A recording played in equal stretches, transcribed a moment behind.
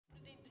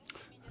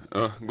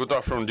Good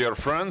afternoon, dear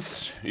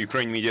friends.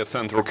 Ukraine Media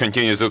Center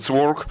continues its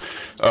work.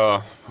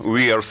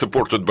 We are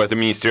supported by the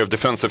Ministry of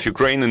Defense of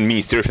Ukraine and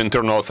Ministry of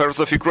Internal Affairs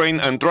of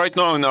Ukraine. And right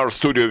now in our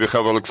studio we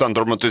have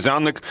Alexander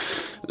Matuzyanik,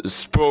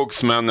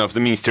 spokesman of the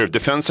Ministry of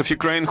Defense of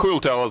Ukraine, who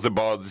will tell us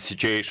about the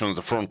situation on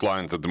the front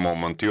lines at the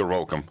moment. You're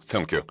welcome.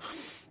 Thank you.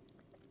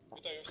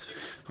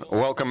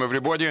 Welcome,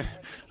 everybody.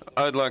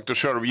 I'd like to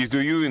share with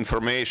you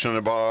information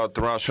about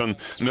Russian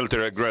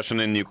military aggression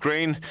in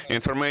Ukraine.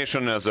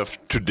 Information as of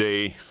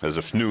today, as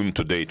of noon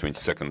today,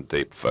 22nd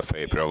of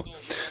April.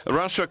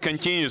 Russia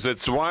continues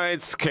its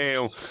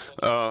wide-scale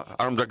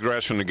armed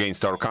aggression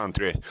against our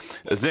country.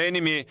 The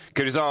enemy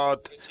carries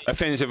out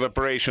offensive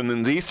operation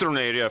in the eastern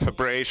area of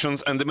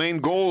operations, and the main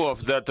goal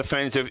of that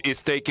offensive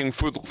is taking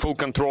full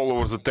control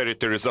over the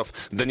territories of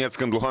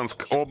Donetsk and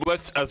Luhansk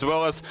oblasts, as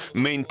well as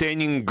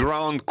maintaining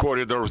ground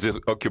corridors of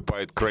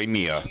occupied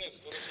Crimea.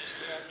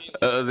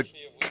 The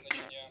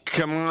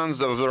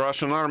command of the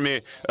Russian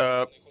army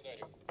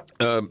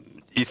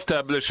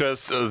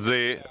establishes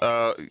the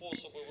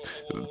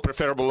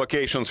preferable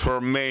locations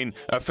for main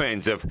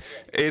offensive.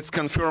 It's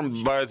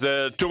confirmed by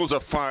the tools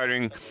of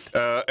firing,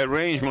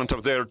 arrangement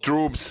of their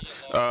troops,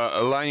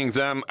 aligning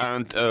them,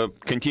 and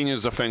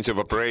continuous offensive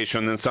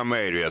operation in some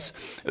areas.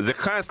 The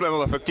highest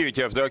level of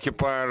activity of the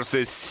occupiers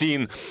is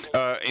seen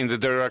in the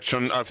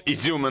direction of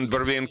Izum and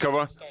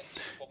Barvinkovo,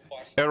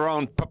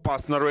 around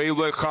Popasna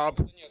railway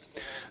hub,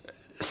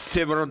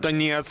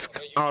 Severodonetsk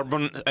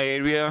urban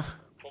area,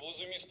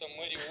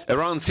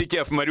 around city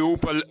of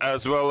Mariupol,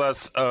 as well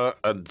as at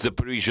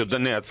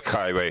Zaporizhzhia-Donetsk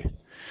highway.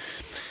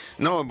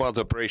 Now about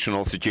the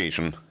operational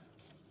situation.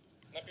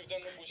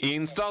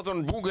 In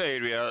southern Buga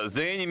area,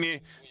 the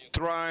enemy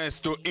tries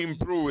to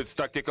improve its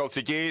tactical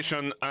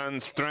situation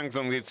and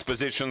strengthen its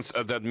positions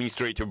at the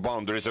administrative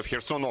boundaries of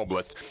Kherson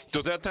Oblast.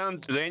 To that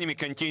end, the enemy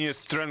continues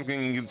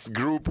strengthening its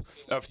group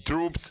of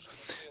troops,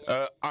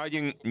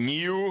 adding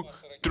new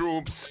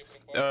troops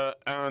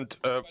and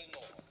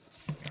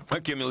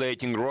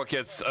accumulating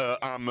rockets,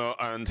 ammo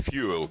and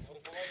fuel.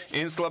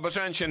 In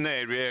Slobozhanshin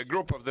area, a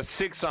group of the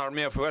 6th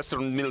Army of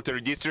Western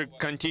Military District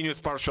continues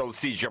partial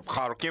siege of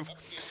Kharkiv,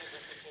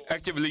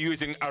 actively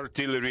using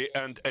artillery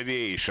and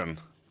aviation.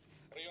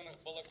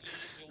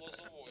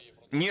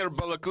 Near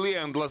Balakli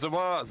and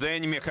Lazova, the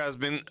enemy has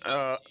been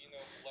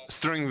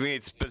strengthening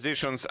its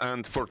positions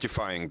and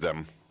fortifying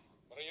them.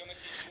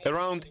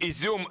 Around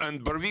Izum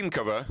and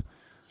Barvinkovo,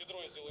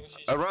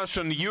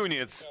 Russian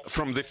units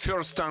from the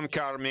 1st Tank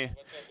Army,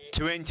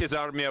 20th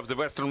Army of the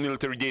Western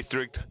Military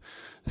District,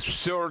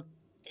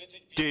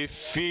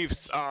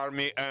 35th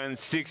Army and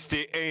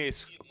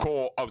 68th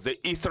Corps of the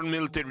Eastern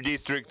Military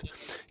District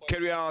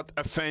carry out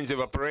offensive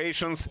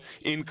operations,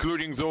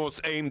 including those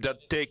aimed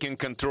at taking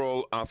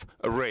control of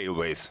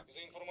railways.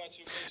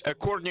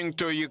 According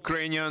to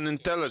Ukrainian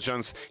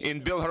intelligence,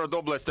 in Belgorod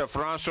Oblast of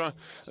Russia,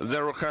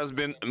 there has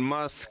been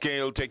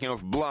mass-scale taking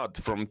of blood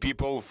from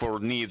people for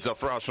needs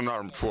of Russian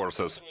armed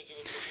forces.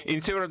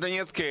 In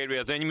Severodonetsk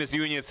area, the enemy's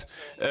units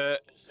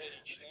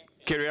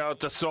carry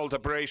out assault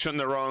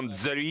operation around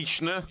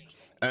Zarychne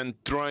and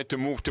try to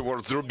move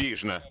towards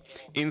Rubizhne.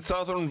 In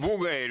southern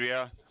Buga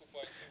area,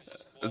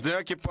 the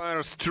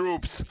occupiers'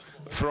 troops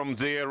from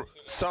their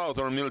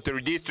southern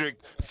military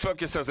district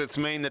focuses its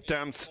main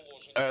attempts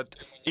at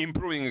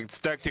improving its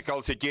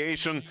tactical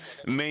situation,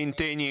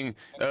 maintaining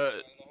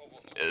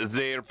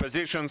their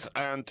positions,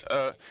 and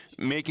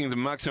making the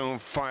maximum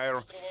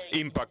fire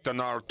impact on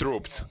our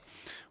troops.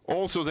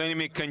 Also, the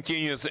enemy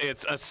continues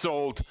its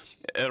assault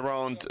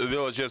around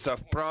villages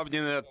of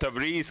Pravdina,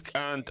 Tavrisk,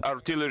 and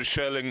artillery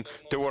shelling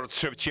towards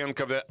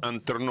Shevchenkove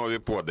and Ternovi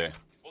Pode.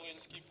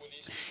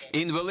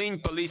 In Volyn,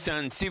 Polisa,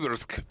 and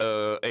Siversk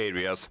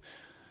areas,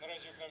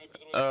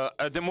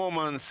 at the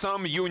moment,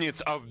 some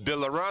units of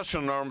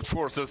Belarusian armed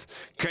forces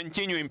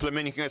continue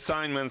implementing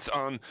assignments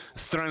on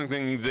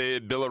strengthening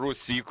the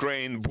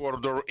Belarus-Ukraine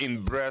border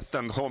in Brest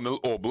and Homel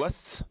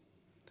oblasts.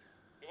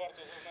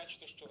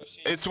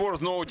 It's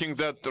worth noting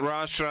that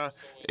Russia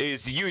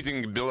is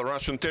using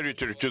Belarusian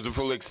territory to the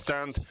full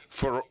extent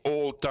for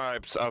all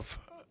types of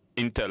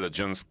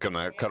intelligence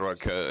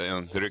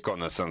and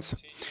reconnaissance.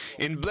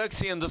 In Black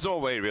Sea and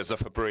Azov areas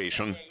of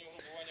operation,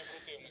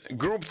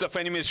 groups of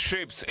enemy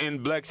ships in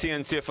Black Sea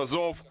and Sea of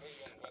Azov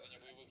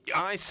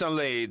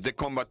isolate the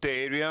combat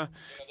area,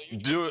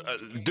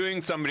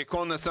 doing some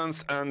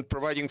reconnaissance and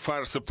providing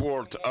fire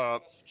support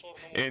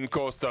in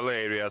coastal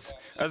areas.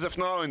 As of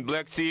now, in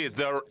Black Sea,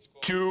 there are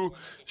 2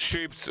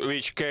 ships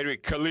which carry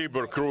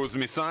Caliber cruise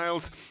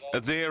missiles.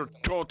 Their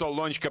total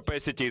launch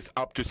capacity is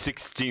up to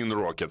 16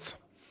 rockets.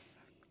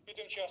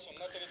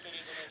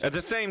 At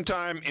the same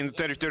time, in the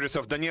territories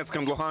of Donetsk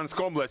and Luhansk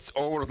oblasts,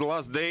 over the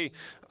last day,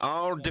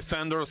 our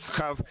defenders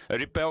have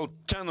repelled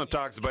 10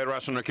 attacks by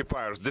Russian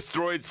occupiers,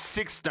 destroyed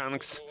 6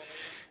 tanks,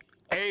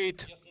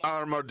 8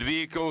 armored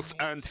vehicles,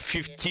 and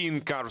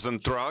 15 cars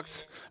and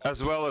trucks,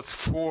 as well as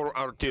 4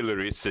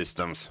 artillery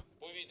systems.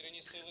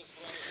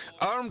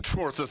 Armed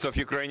forces of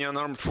Ukrainian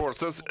armed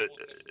forces,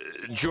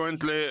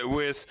 jointly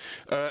with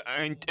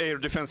air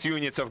defense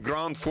units of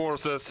ground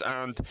forces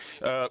and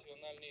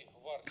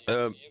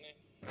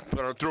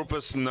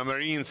paratroopers,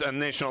 Marines and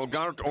National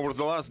Guard over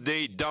the last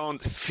day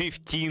downed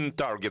 15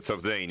 targets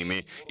of the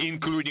enemy,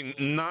 including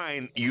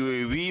 9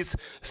 UAVs,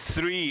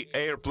 3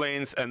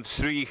 airplanes and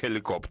 3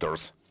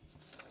 helicopters.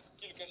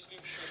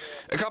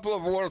 A couple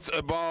of words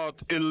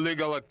about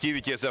illegal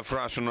activities of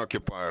Russian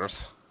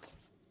occupiers.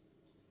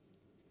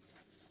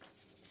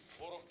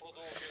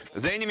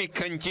 The enemy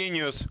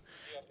continues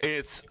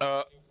its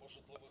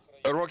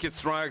rocket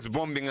strikes,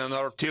 bombing and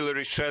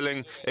artillery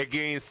shelling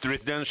against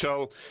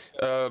residential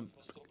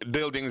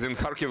buildings in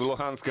Kharkiv,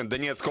 Luhansk and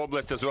Donetsk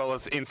Oblast, as well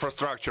as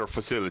infrastructure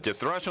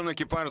facilities. Russian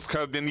occupiers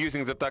have been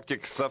using the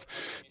tactics of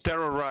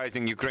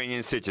terrorizing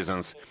Ukrainian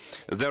citizens.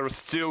 There are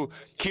still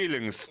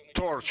killings,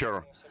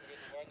 torture,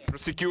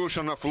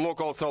 persecution of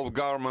local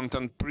self-government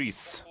and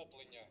priests,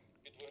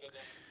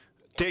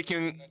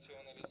 taking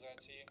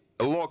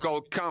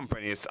local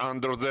companies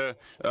under the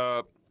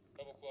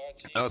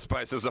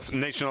auspices of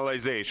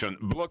nationalization,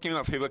 blocking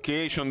of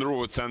evacuation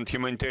routes and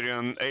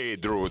humanitarian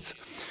aid routes.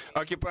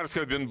 Occupiers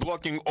have been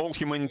blocking all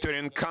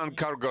humanitarian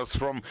cargoes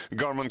from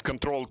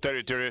government-controlled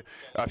territory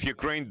of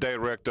Ukraine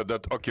directed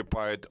at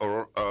occupied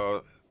or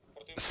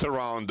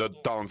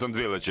surrounded towns and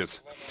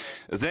villages.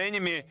 The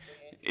enemy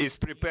is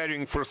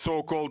preparing for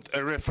so-called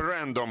a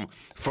referendum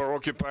for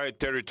occupied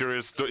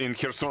territories in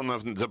Kherson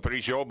and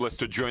Zaporizhia Oblast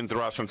to join the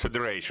Russian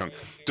Federation.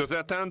 To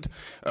that end,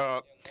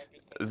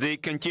 they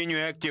continue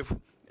active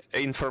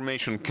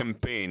information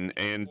campaign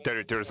in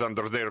territories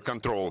under their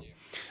control.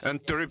 And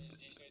to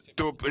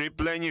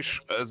replenish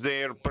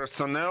their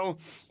personnel,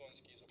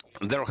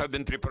 there have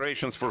been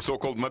preparations for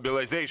so-called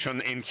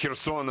mobilization in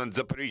Kherson and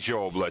Zaporizhia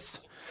Oblast.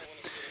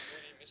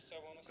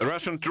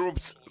 Russian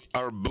troops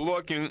are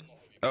blocking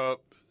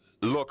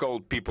local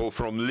people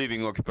from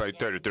leaving occupied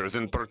territories,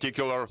 in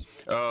particular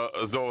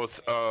those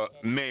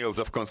males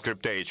of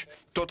conscript age.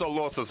 Total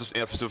losses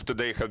as of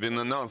today have been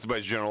announced by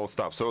General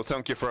Staff. So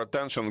thank you for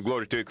attention.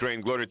 Glory to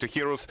Ukraine, glory to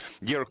heroes.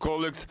 Dear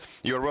colleagues,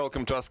 you're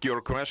welcome to ask your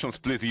questions.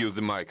 Please use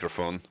the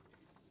microphone.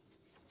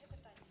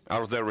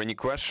 Are there any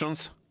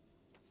questions?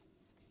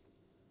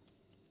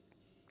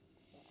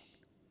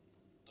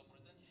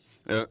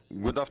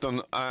 Good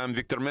afternoon. I'm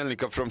Viktor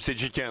Melnikov from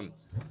CGTN.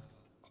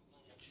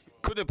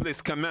 Could you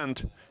please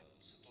comment,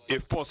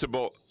 if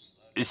possible,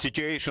 the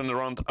situation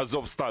around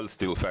Azovstal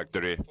steel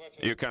factory?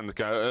 You can,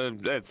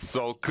 it's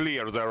all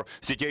clear, their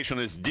situation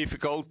is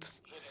difficult.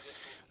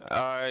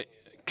 I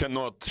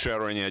cannot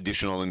share any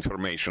additional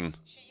information.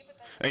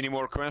 Any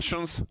more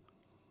questions?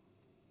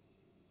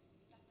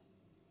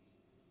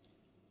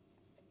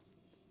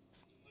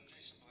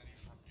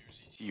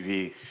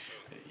 TV.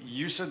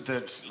 You said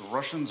that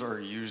Russians are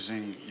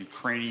using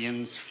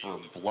Ukrainians for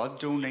blood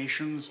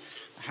donations.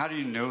 How do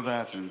you know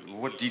that, and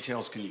what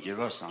details can you give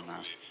us on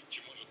that?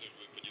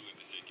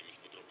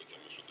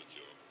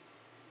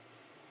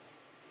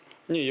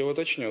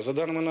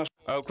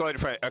 I'll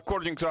clarify.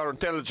 According to our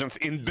intelligence,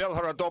 in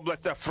Belgorod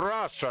Oblast of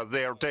Russia,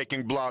 they are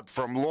taking blood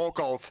from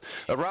locals,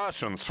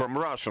 Russians,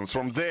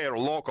 from their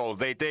local.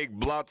 They take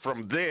blood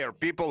from their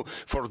people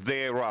for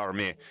their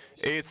army.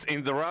 It's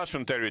in the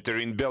Russian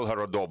territory in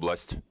Belgorod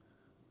Oblast.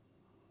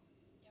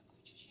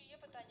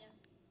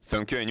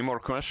 Thank you. Any more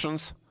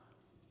questions?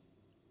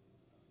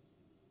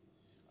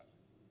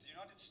 The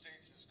United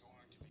States is going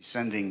to be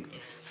sending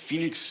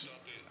Phoenix.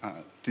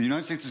 The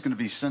United States is going to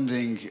be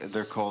sending.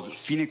 They're called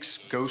Phoenix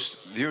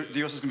Ghost. The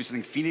U.S. is going to be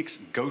sending Phoenix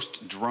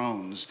Ghost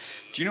drones.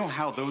 Do you know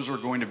how those are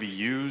going to be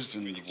used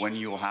and when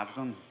you'll have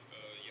them?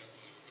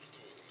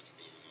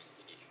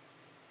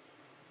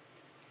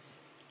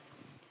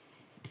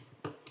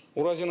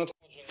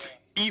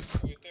 If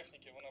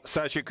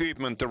such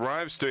equipment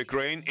arrives to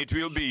Ukraine, it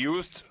will be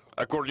used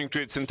according to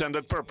its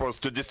intended purpose,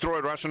 to destroy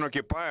Russian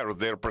occupiers,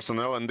 their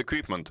personnel and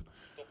equipment.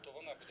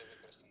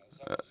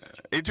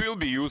 It will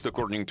be used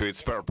according to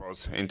its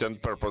purpose,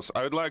 intended purpose.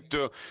 I would like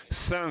to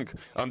thank,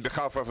 on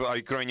behalf of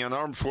Ukrainian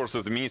Armed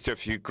Forces, the Ministry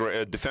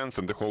of Defense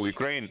and the whole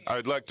Ukraine, I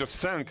would like to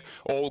thank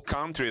all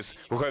countries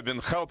who have been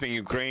helping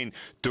Ukraine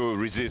to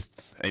resist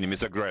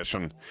enemy's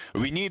aggression.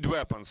 We need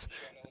weapons.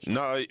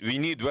 Now we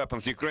need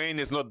weapons. Ukraine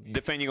is not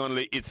defending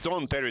only its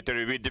own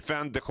territory. We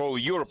defend the whole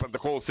Europe and the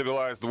whole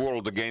civilized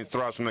world against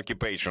Russian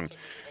occupation.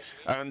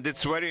 And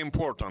it's very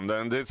important,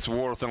 and it's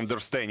worth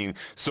understanding.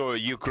 So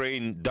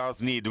Ukraine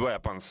does need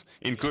weapons,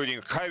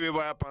 including heavy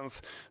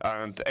weapons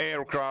and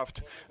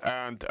aircraft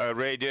and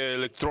radio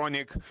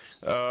electronic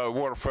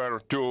warfare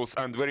tools,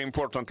 and very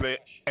importantly,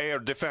 air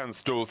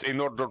defense tools, in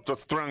order to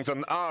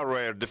strengthen our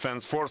air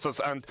defense forces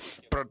and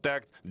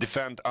protect,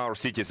 defend our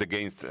cities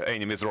against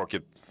enemy's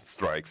rocket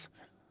strikes.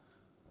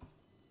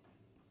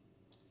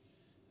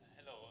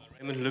 Hello,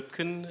 Raymond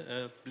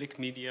Lübken, Blick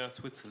Media,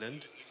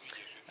 Switzerland.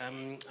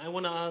 I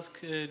want to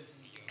ask,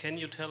 can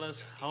you tell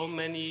us how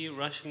many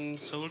Russian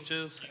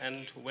soldiers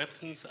and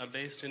weapons are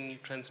based in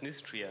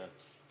Transnistria?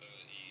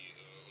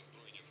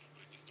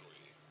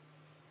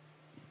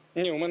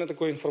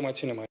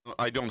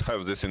 I don't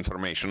have this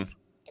information.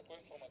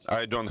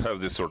 I don't have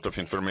this sort of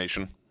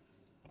information.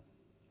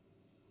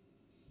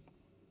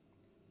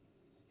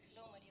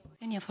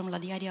 Peña from La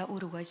Diaria,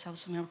 Uruguay,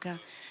 South America.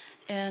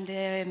 And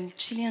the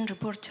Chilean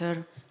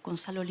reporter,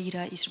 Gonzalo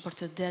Lira, is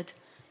reported dead.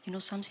 You know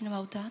something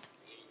about that?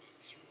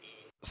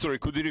 Sorry,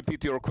 could you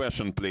repeat your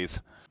question, please?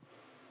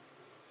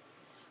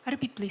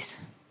 Repeat, please.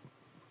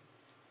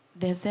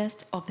 The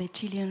death of the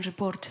Chilean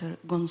reporter,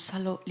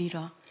 Gonzalo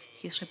Lira.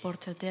 He's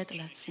reported dead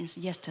since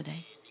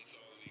yesterday.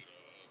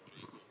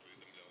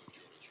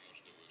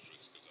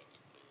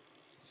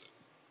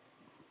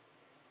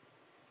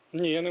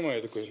 Ні, я не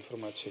маю такої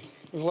інформації.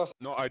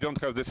 No, I don't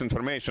have this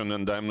information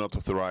and I'm not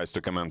authorized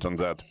to comment on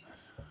that.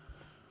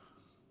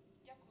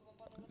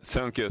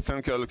 Thank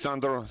you,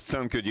 Alexander.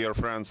 Thank you, dear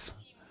friends.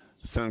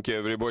 Thank you,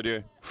 everybody,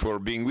 for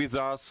being with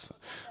us.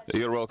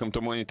 You're welcome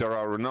to monitor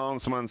our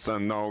announcements,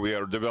 and now we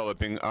are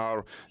developing our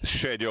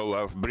schedule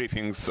of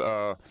briefings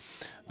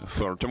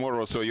for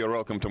tomorrow, so you're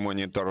welcome to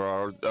monitor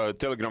our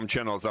Telegram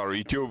channels, our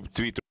YouTube,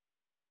 Twitter,